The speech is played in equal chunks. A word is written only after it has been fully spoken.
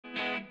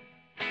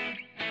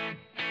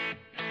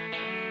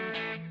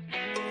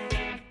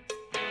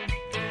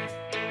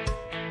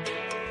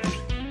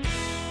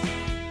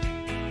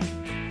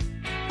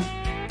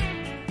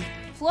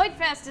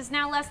FloydFest is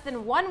now less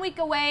than 1 week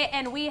away,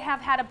 and we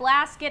have had a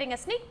blast getting a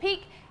sneak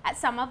peek at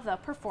some of the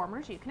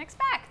performers you can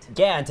expect.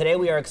 Yeah, and today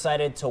we are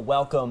excited to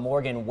welcome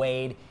Morgan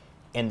Wade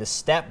and the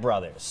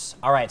Stepbrothers.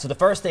 All right, so the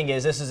first thing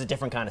is, this is a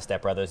different kind of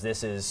Stepbrothers.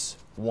 This is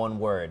one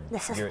word,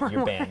 your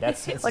band.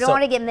 We don't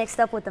want to get mixed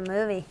up with the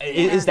movie.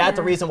 Is that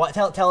the reason why?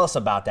 Tell us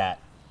about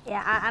that.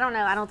 Yeah, I don't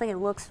know. I don't think it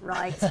looks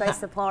right,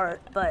 spaced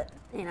apart, but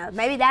you know,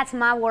 maybe that's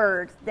my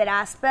word that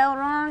I spelled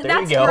wrong. There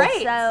you That's go.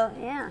 great. So yeah,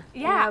 Yeah,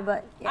 you know,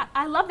 but yeah.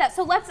 I love that.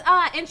 So let's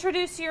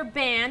introduce your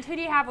band. Who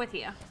do you have with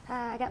you?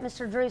 I got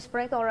Mr. Drew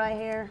Sprinkle right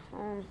here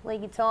on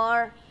lead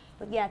guitar.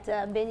 We got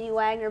Benji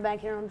Wagner back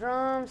here on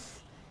drums,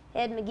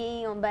 Ed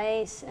McGee on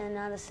bass, and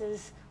this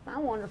is my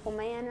wonderful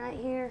man right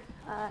here.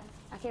 I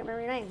can't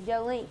remember your name,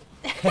 Joe Link.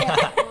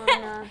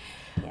 Yeah,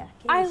 yeah,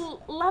 I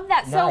love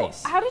that. Nice.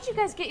 So how did you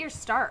guys get your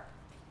start?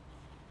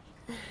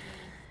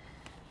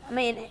 I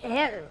mean,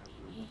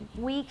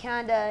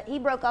 he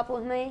broke up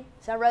with me,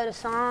 so I wrote a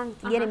song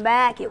to get him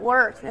back. It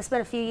worked. That's been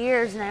a few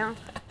years now.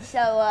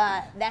 So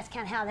that's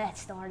kind of how that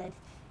started.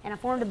 And I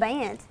formed a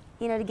band,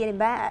 you know, to get him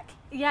back.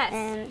 Yes.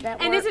 And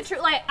that And is worked. it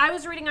true, like I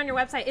was reading on your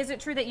website, is it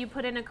true that you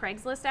put in a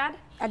Craigslist ad?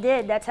 I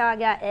did. That's how I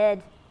got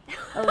Ed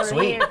over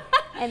Sweet. here.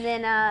 And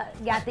then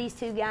got these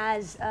two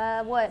guys,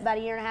 about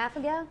a year and a half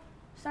ago?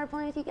 Started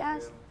playing with you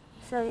guys?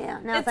 So yeah,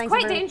 now It's things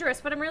quite are very-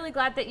 dangerous, but I'm really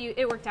glad that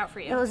it worked out for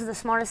you. It was the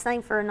smartest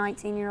thing for a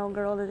 19-year-old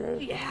girl to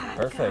do. Yeah,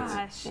 Perfect.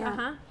 gosh.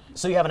 Yeah.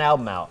 So you have an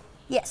album out.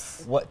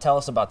 Yes. Tell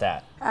us about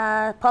that.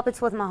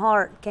 Puppets with My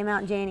Heart came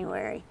out in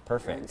January.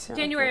 Perfect. And so-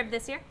 January of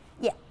this year?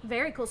 Yeah.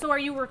 Very cool. So are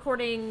you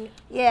recording?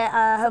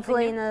 Yeah,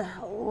 hopefully new? in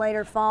the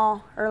later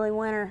fall, early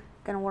winter,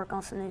 gonna work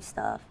on some new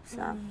stuff. So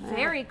yeah.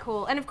 Very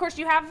cool. And of course,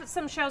 you have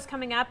some shows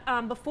coming up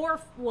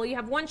you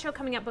have one show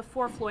coming up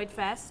before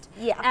FloydFest.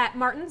 Yeah. At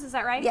Martin's, is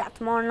that right? Yeah,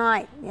 tomorrow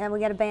night. Yeah, we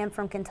got a band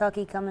from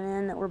Kentucky coming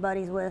in that we're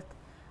buddies with.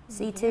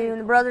 C2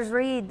 and the Brothers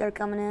Reed, they're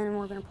coming in, and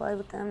we're gonna play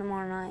with them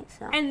tomorrow night.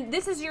 So. And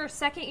this is your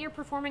second year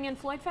performing in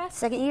FloydFest?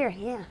 Second year,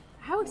 yeah.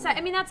 How exciting.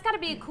 I mean, that's got to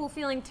be a cool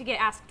feeling to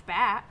get asked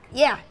back.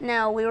 Yeah,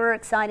 no, we were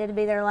excited to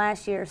be there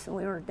last year, so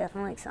we were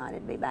definitely excited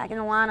to be back. And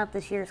the lineup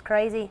this year is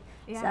crazy,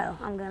 Yeah.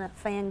 so I'm gonna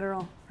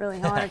fangirl really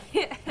hard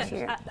this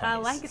year. I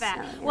like that.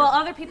 So, yeah. Well,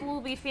 other people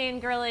will be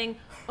fangirling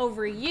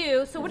over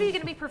you. So what are you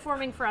going to be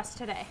performing for us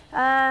today?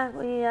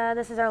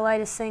 This is our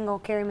latest single,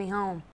 Carry Me Home.